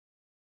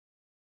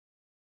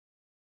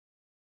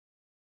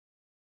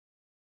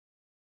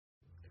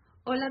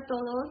Hola a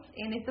todos,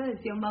 en esta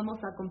sesión vamos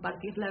a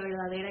compartir la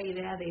verdadera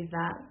idea de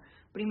dar.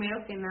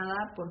 Primero que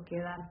nada, ¿por qué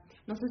dar?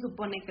 No se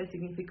supone que el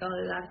significado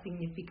de dar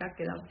significa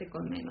quedarse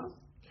con menos.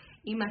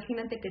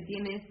 Imagínate que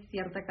tienes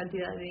cierta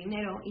cantidad de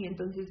dinero y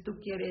entonces tú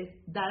quieres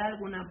dar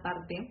alguna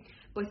parte,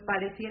 pues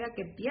pareciera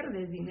que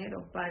pierdes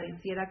dinero,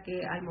 pareciera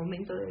que al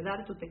momento de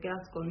dar tú te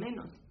quedas con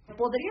menos.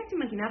 ¿Podrías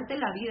imaginarte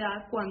la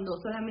vida cuando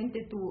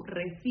solamente tú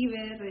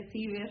recibes?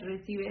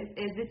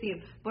 Es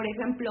decir, por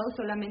ejemplo,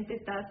 solamente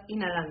estás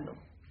inhalando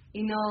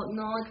y no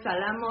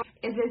exhalamos.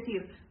 Es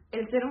decir,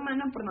 el ser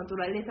humano por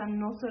naturaleza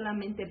no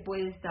solamente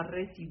puede estar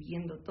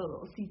recibiendo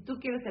todo. Si tú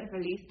quieres ser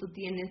feliz, tú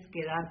tienes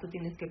que dar, tú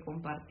tienes que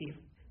compartir.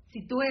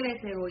 Si tú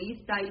eres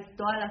egoísta y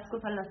todas las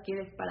cosas las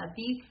quieres para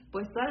ti,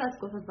 pues todas las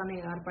cosas van a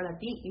llegar para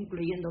ti,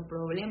 incluyendo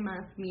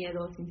problemas,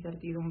 miedos,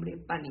 incertidumbre,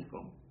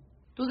 pánico.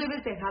 Tú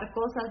debes dejar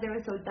cosas,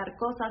 debes soltar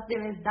cosas,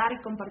 debes dar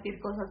y compartir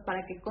cosas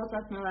para que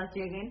cosas nuevas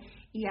lleguen,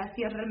 y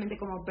así es realmente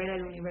como opera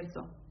el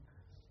universo.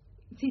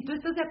 Si tú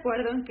estás de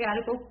acuerdo en que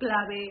algo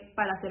clave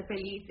para ser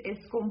feliz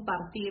es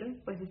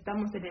compartir, pues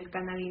estamos en el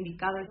canal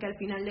indicado, que al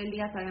final del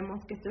día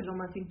sabemos que esto es lo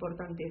más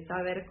importante,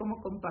 saber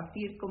cómo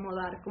compartir, cómo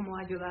dar, cómo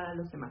ayudar a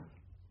los demás.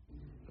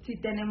 Si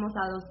tenemos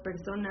a dos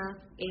personas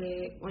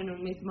en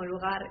un mismo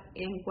lugar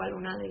en cual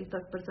una de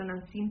estas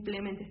personas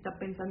simplemente está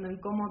pensando en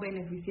cómo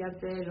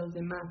beneficiarse de los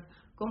demás,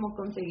 cómo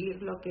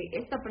conseguir lo que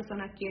esta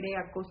persona quiere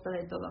a costa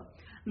de todo,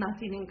 más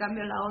sin en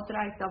cambio la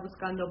otra está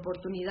buscando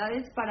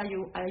oportunidades para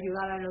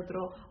ayudar al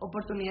otro,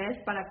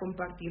 oportunidades para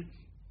compartir.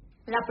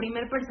 La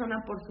primera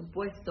persona, por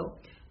supuesto,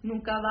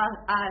 nunca va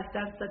a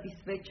estar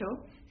satisfecho.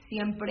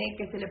 Siempre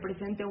que se le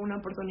presente una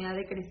oportunidad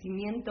de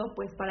crecimiento,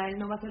 pues para él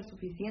no va a ser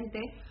suficiente,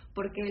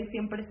 porque él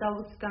siempre está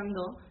buscando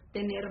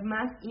tener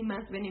más y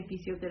más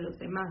beneficios de los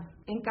demás.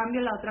 En cambio,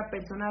 la otra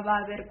persona va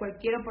a ver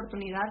cualquier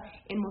oportunidad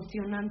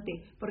emocionante,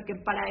 porque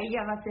para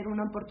ella va a ser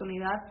una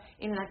oportunidad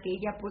en la que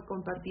ella puede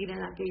compartir, en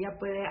la que ella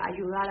puede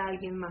ayudar a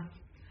alguien más.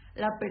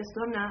 La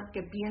persona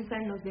que piensa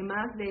en los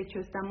demás, de hecho,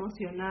 está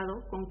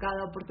emocionado con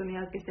cada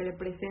oportunidad que se le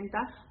presenta,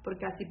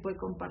 porque así puede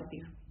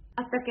compartir.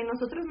 Hasta que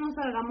nosotros no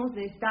salgamos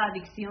de esta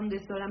adicción de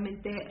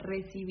solamente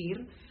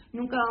recibir,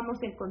 nunca vamos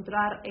a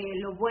encontrar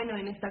lo bueno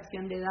en esta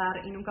acción de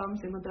dar, y nunca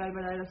vamos a encontrar el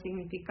verdadero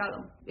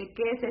significado. ¿De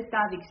qué es esta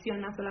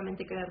adicción a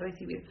solamente querer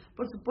recibir?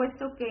 Por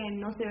supuesto que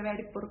no se debe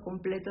ir por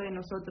completo de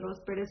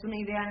nosotros, pero es una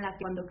idea en la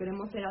que cuando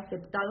queremos ser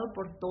aceptados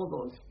por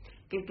todos,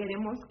 que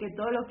queremos que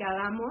todo lo que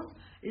hagamos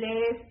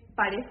les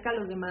parezca a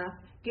los demás,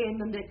 que en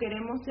donde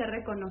queremos ser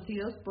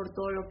reconocidos por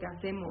todo lo que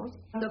hacemos,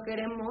 cuando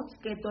queremos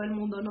que todo el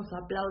mundo nos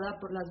aplauda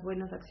por las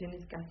buenas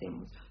acciones que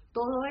hacemos.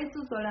 Todo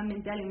eso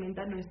solamente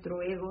alimenta nuestro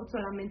ego,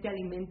 solamente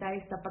alimenta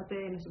esta parte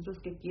de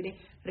nosotros que quiere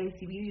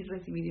recibir y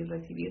recibir y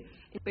recibir.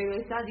 Pero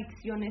esa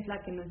adicción es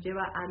la que nos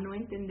lleva a no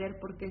entender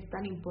por qué es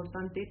tan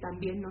importante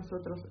también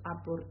nosotros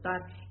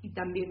aportar y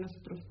también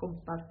nosotros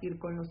compartir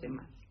con los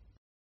demás.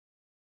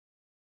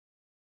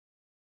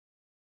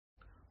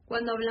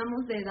 Cuando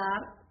hablamos de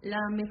dar, la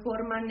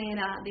mejor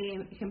manera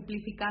de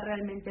ejemplificar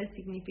realmente el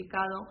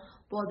significado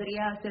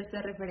podría hacerse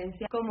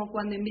referencia como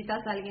cuando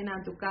invitas a alguien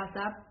a tu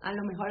casa. A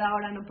lo mejor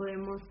ahora no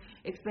podemos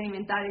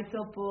experimentar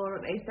eso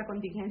por esta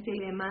contingencia y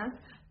demás,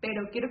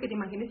 pero quiero que te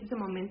imagines ese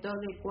momento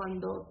de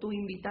cuando tú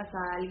invitas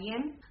a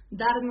alguien.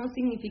 Dar no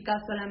significa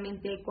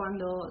solamente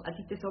cuando a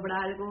ti te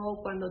sobra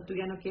algo, cuando tú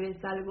ya no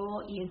quieres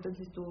algo y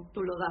entonces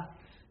tú lo das.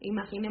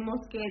 Imaginemos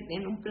que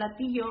en un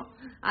platillo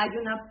hay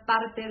una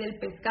parte del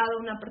pescado,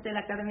 una parte de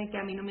la carne que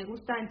a mí no me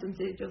gusta,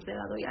 entonces yo se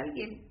la doy a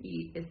alguien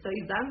y estoy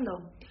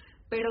dando.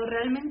 Pero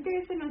realmente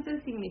ese no es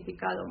el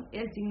significado.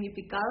 El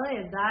significado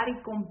de dar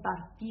y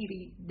compartir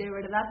y de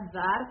verdad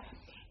dar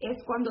es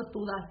cuando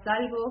tú das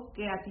algo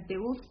que a ti te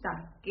gusta,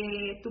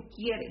 que tú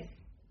quieres.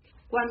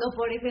 Cuando,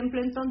 por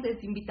ejemplo,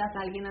 entonces invitas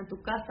a alguien a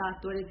tu casa,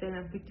 tú eres el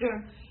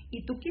anfitrión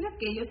y tú quieres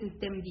que ellos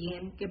estén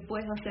bien, que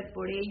puedes hacer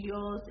por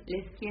ellos,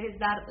 les quieres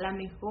dar la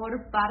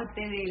mejor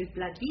parte del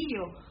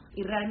platillo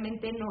y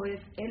realmente no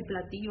ves el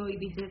platillo y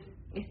dices,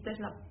 esta es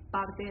la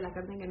parte de la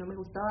carne que no me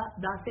gustaba,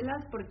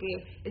 dáselas porque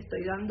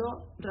estoy dando,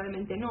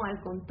 realmente no, al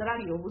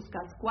contrario,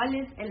 buscas cuál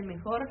es la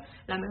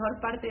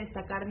mejor parte de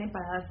esta carne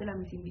para dársela a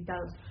mis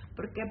invitados.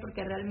 ¿Por qué?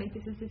 Porque realmente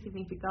ese es el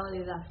significado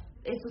de dar.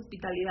 Es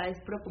hospitalidad,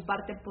 es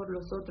preocuparte por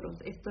los otros,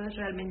 esto es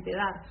realmente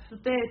dar. Tú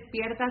te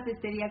despiertas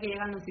este día que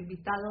llegan los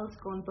invitados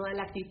con toda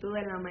la actitud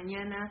de la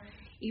mañana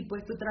y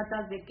pues tú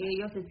tratas de que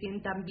ellos se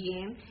sientan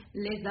bien,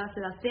 les das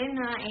la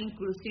cena e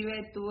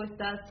inclusive tú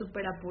estás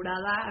súper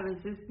apurada, a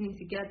veces ni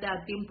siquiera te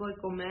da tiempo de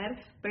comer,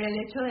 pero el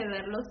hecho de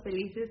verlos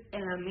felices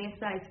en la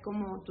mesa es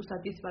como tu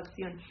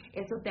satisfacción.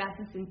 Eso te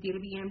hace sentir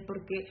bien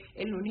porque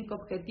el único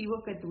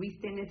objetivo que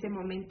tuviste en ese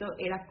momento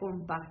era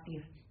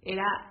compartir,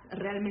 era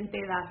realmente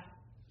dar.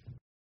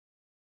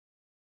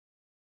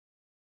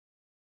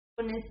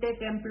 Con este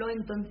ejemplo,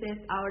 entonces,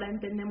 ahora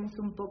entendemos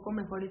un poco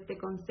mejor este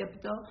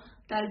concepto,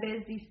 tal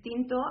vez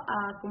distinto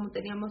a como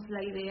teníamos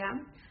la idea.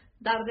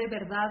 Dar de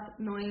verdad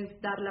no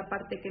es dar la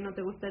parte que no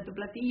te gusta de tu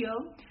platillo,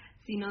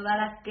 sino dar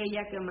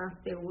aquella que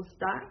más te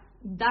gusta.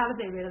 Dar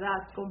de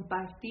verdad,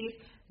 compartir,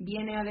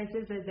 viene a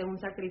veces desde un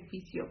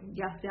sacrificio,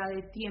 ya sea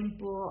de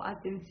tiempo,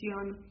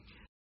 atención.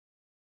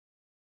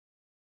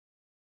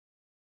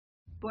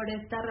 Por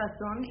esta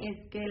razón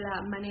es que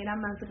la manera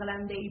más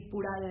grande y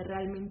pura de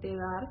realmente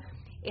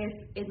dar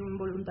es en un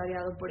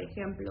voluntariado, por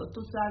ejemplo.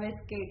 Tú sabes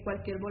que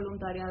cualquier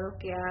voluntariado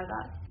que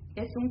hagas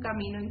es un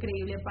camino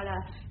increíble para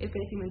el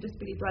crecimiento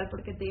espiritual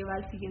porque te lleva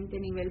al siguiente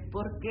nivel.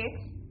 ¿Por qué?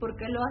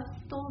 Porque lo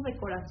haces todo de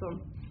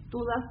corazón. Tú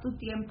das tu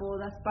tiempo,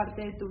 das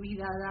parte de tu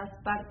vida, das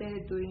parte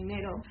de tu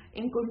dinero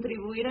en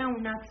contribuir a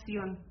una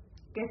acción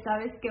que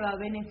sabes que va a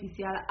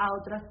beneficiar a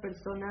otras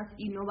personas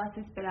y no vas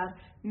a esperar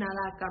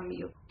nada a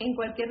cambio. En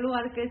cualquier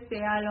lugar que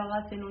sea, lo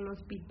hagas en un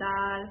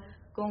hospital,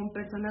 con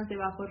personas de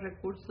bajos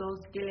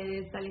recursos, que le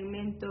des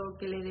alimento,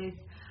 que le des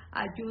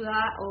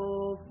ayuda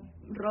o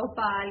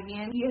ropa a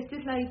alguien. Y esta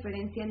es la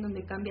diferencia en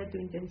donde cambia tu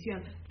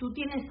intención. Tú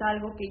tienes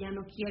algo que ya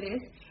no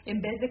quieres,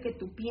 en vez de que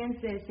tú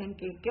pienses en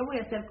que qué voy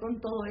a hacer con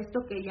todo esto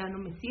que ya no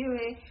me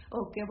sirve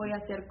o qué voy a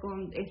hacer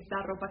con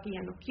esta ropa que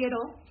ya no quiero.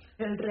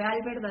 El real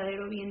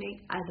verdadero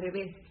viene al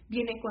revés,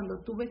 viene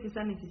cuando tú ves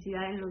esa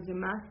necesidad en los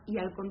demás y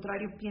al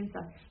contrario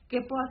piensas, ¿qué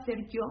puedo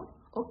hacer yo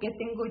o qué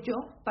tengo yo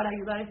para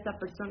ayudar a esta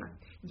persona?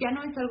 Ya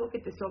no es algo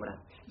que te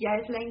sobra, ya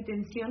es la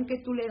intención que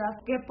tú le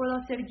das, ¿qué puedo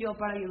hacer yo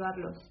para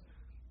ayudarlos?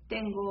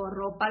 Tengo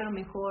ropa a lo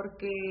mejor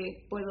que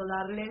puedo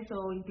darles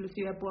o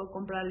inclusive puedo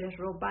comprarles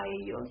ropa a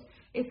ellos.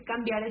 Es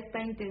cambiar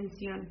esta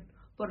intención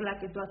por la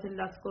que tú haces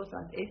las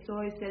cosas,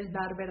 eso es el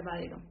dar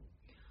verdadero.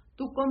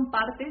 Tú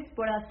compartes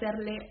por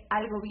hacerle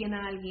algo bien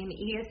a alguien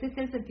y ese es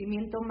el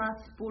sentimiento más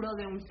puro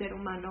de un ser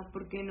humano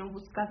porque no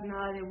buscas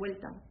nada de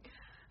vuelta.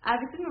 A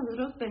veces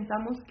nosotros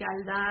pensamos que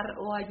al dar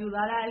o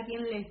ayudar a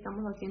alguien le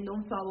estamos haciendo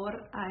un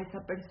favor a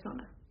esa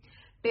persona,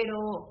 pero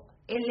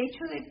el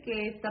hecho de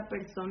que esta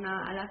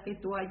persona a la que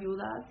tú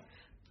ayudas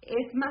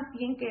es más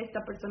bien que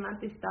esta persona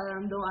te está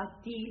dando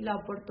a ti la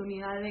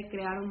oportunidad de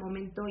crear un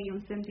momento y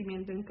un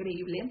sentimiento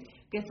increíble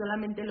que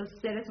solamente los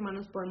seres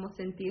humanos podemos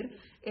sentir,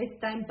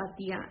 esta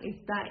empatía,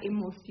 esta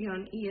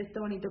emoción y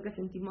esto bonito que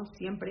sentimos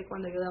siempre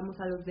cuando ayudamos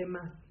a los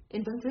demás.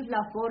 Entonces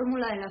la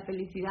fórmula de la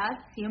felicidad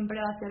siempre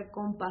va a ser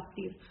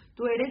compartir.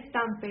 Tú eres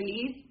tan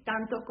feliz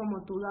tanto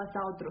como tú das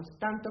a otros,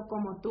 tanto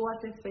como tú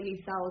haces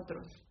feliz a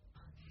otros.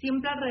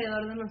 Siempre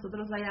alrededor de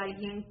nosotros hay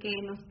alguien que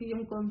nos pide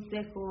un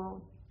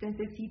consejo,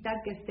 necesita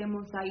que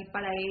estemos ahí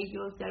para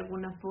ellos de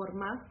alguna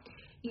forma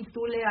y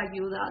tú le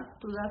ayudas,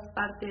 tú das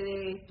parte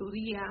de tu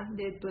día,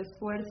 de tu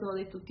esfuerzo,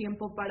 de tu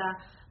tiempo para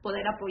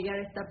poder apoyar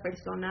a esta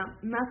persona.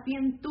 Más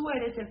bien tú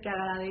eres el que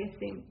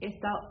agradece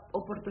esta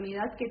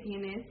oportunidad que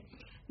tienes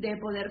de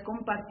poder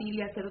compartir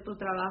y hacer tu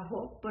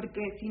trabajo,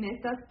 porque sin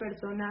estas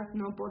personas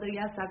no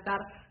podrías sacar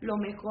lo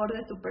mejor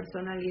de tu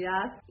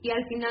personalidad y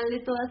al final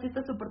de todas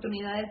estas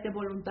oportunidades de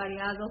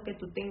voluntariado que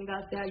tú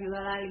tengas de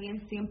ayudar a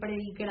alguien, siempre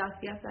di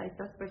gracias a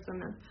estas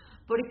personas,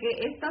 porque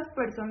estas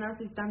personas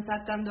están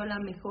sacando la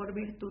mejor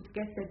virtud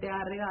que se te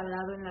ha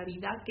regalado en la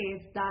vida, que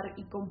es dar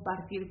y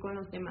compartir con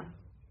los demás.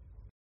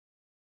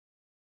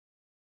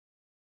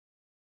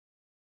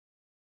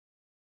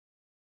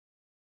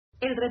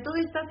 El reto de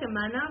esta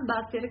semana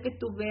va a ser que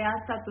tú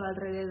veas a tu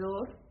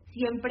alrededor,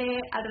 siempre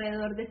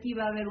alrededor de ti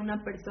va a haber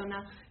una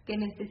persona que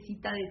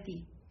necesita de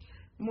ti.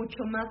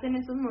 Mucho más en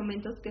esos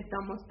momentos que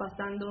estamos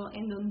pasando,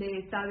 en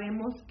donde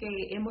sabemos que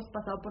hemos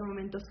pasado por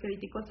momentos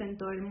críticos en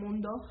todo el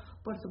mundo.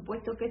 Por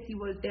supuesto que si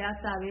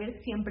volteas a ver,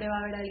 siempre va a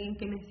haber alguien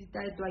que necesita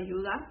de tu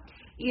ayuda.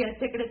 Y el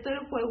secreto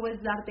del juego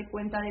es darte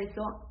cuenta de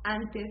eso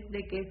antes de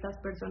que estas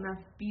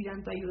personas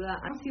pidan tu ayuda.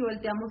 Si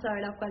volteamos a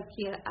ver a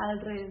cualquier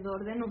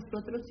alrededor de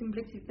nosotros,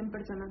 siempre existen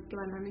personas que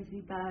van a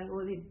necesitar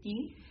algo de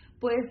ti.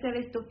 Puede ser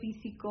esto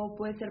físico,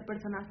 puede ser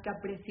personas que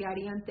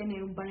apreciarían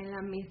tener un pan en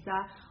la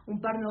mesa, un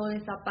par nuevo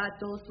de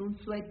zapatos, un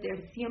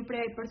suéter.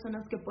 Siempre hay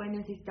personas que pueden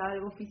necesitar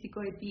algo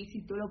físico de ti.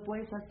 Si tú lo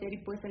puedes hacer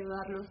y puedes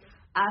ayudarlos,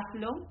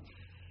 hazlo.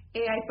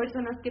 Hay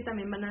personas que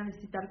también van a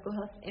necesitar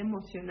cosas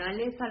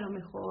emocionales, a lo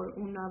mejor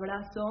un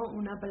abrazo,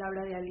 una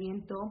palabra de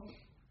aliento,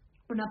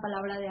 una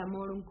palabra de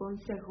amor, un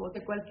consejo,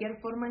 de cualquier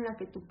forma en la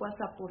que tú puedas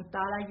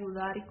aportar,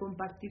 ayudar y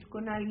compartir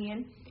con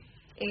alguien.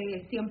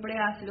 Siempre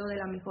hazlo de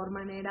la mejor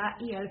manera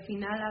y al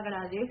final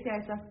agradece a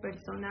esas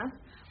personas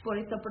por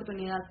esta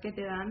oportunidad que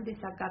te dan de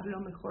sacar lo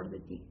mejor de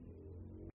ti.